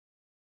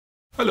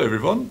Hello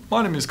everyone,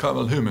 my name is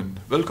Kamal Human.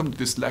 Welcome to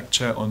this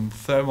lecture on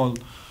thermal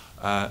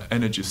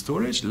energy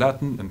storage,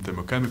 latent and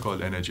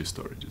thermochemical energy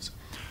storages.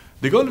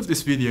 The goal of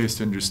this video is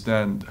to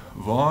understand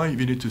why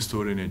we need to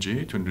store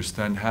energy, to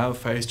understand how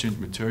phase change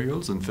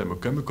materials and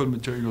thermochemical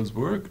materials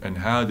work and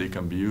how they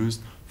can be used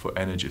for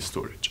energy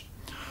storage.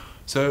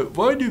 So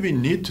why do we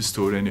need to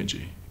store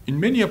energy? In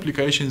many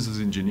applications as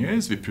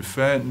engineers, we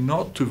prefer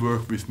not to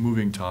work with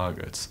moving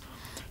targets.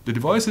 The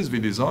devices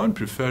we design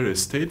prefer a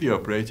steady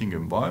operating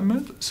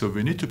environment, so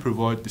we need to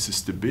provide this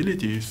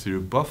stability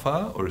through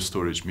buffer or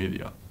storage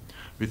media.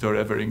 With our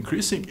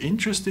ever-increasing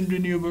interest in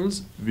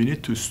renewables, we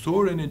need to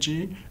store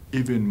energy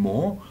even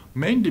more,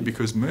 mainly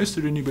because most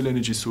renewable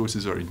energy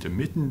sources are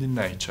intermittent in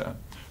nature.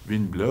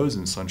 Wind blows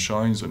and sun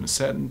shines on a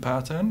certain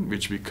pattern,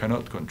 which we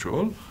cannot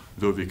control,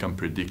 though we can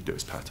predict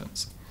those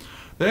patterns.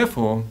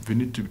 Therefore, we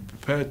need to be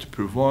prepared to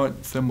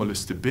provide thermal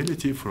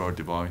stability for our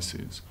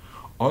devices.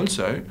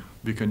 Also,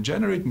 we can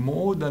generate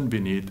more than we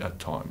need at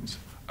times.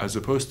 As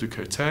opposed to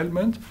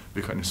curtailment,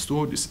 we can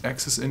store this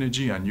excess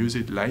energy and use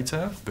it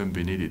later when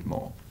we need it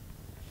more.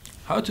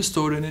 How to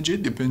store energy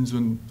depends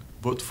on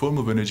what form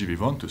of energy we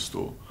want to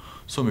store.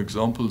 Some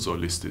examples are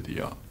listed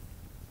here.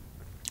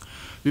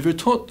 We were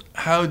taught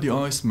how the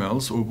ice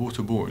melts or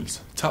water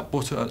boils. Tap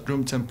water at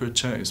room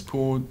temperature is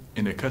poured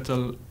in a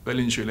kettle,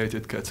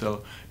 well-insulated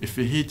kettle. If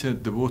we heat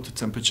it, the water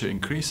temperature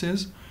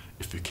increases.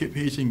 If we keep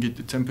heating it,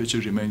 the temperature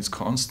remains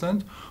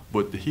constant,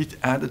 but the heat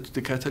added to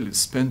the kettle is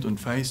spent on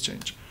phase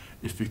change.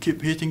 If we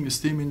keep heating the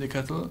steam in the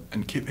kettle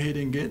and keep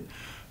heating it,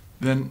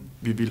 then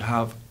we will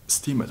have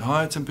steam at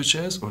higher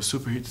temperatures, or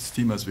superheated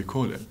steam as we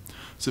call it.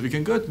 So we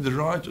can go to the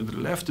right or the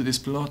left of this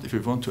plot if we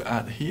want to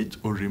add heat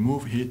or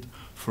remove heat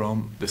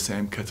from the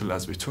same kettle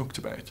as we talked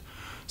about.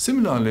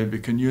 Similarly, we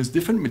can use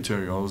different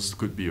materials,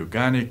 could be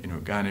organic,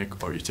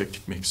 inorganic, or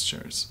eutectic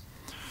mixtures.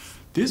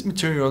 These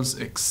materials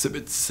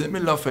exhibit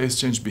similar phase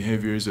change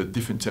behaviors at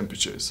different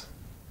temperatures.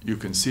 You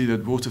can see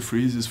that water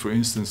freezes, for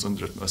instance,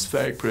 under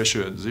atmospheric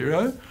pressure at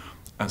 0,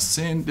 and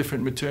seen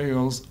different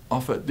materials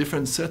offer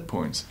different set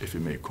points, if you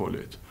may call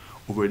it.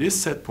 Over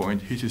this set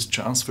point, heat is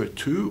transferred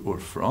to or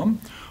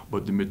from,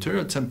 but the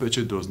material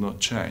temperature does not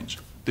change.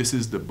 This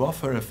is the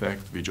buffer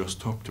effect we just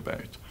talked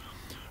about.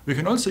 We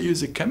can also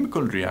use a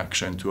chemical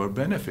reaction to our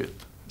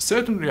benefit.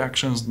 Certain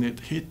reactions need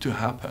heat to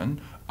happen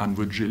and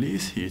would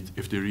release heat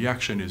if the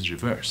reaction is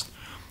reversed.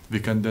 We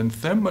can then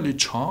thermally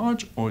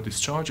charge or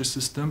discharge a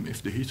system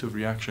if the heat of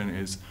reaction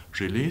is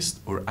released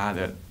or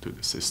added to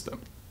the system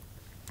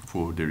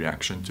for the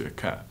reaction to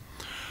occur.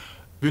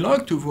 We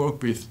like to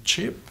work with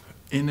cheap,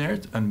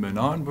 inert and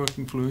benign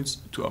working fluids.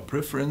 To our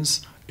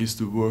preference is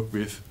to work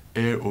with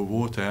air or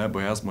water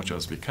by as much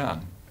as we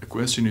can. The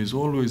question is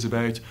always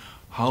about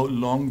how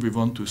long we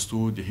want to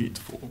store the heat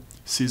for.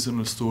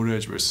 Seasonal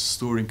storage versus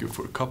storing it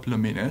for a couple of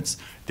minutes,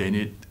 they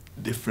need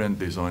different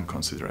design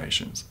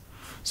considerations.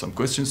 Some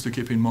questions to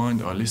keep in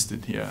mind are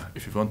listed here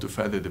if you want to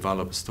further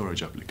develop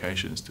storage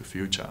applications to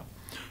future.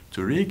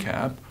 To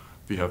recap,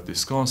 we have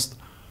discussed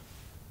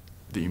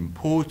the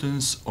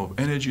importance of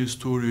energy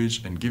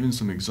storage and given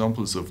some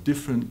examples of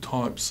different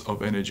types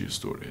of energy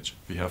storage.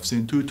 We have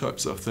seen two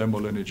types of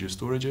thermal energy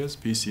storages,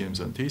 PCMs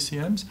and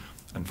TCMs,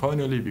 and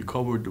finally we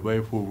covered the way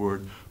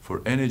forward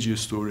for energy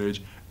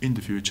storage in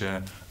the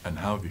future and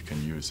how we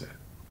can use it.